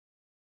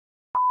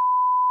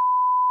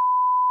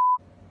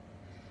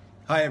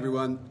Hi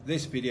everyone,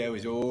 this video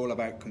is all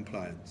about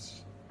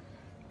compliance.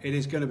 It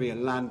is going to be a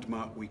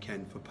landmark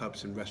weekend for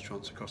pubs and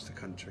restaurants across the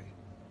country.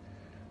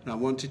 And I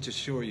wanted to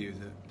assure you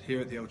that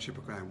here at the Old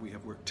Chipper Ground we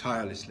have worked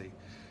tirelessly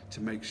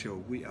to make sure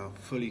we are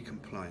fully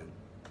compliant.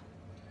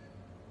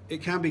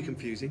 It can be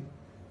confusing.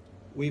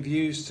 We've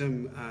used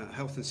some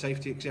health and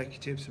safety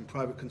executives and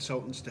private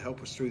consultants to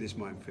help us through this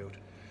minefield.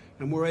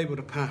 And we're able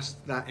to pass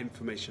that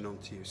information on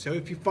to you. So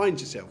if you find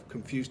yourself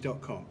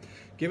confused.com,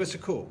 give us a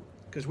call,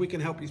 because we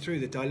can help you through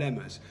the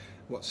dilemmas.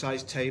 What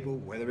size table,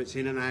 whether it's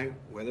in and out,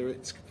 whether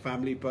it's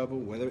family bubble,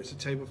 whether it's a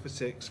table for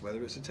 6,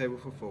 whether it's a table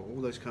for 4,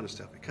 all those kind of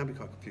stuff. It can be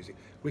quite confusing.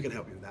 We can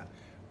help you with that.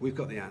 We've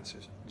got the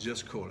answers.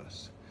 Just call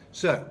us.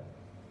 So,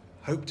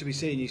 hope to be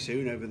seeing you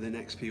soon over the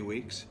next few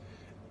weeks.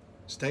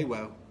 Stay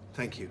well.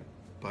 Thank you.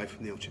 Bye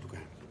from the Old Chipper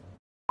Ground.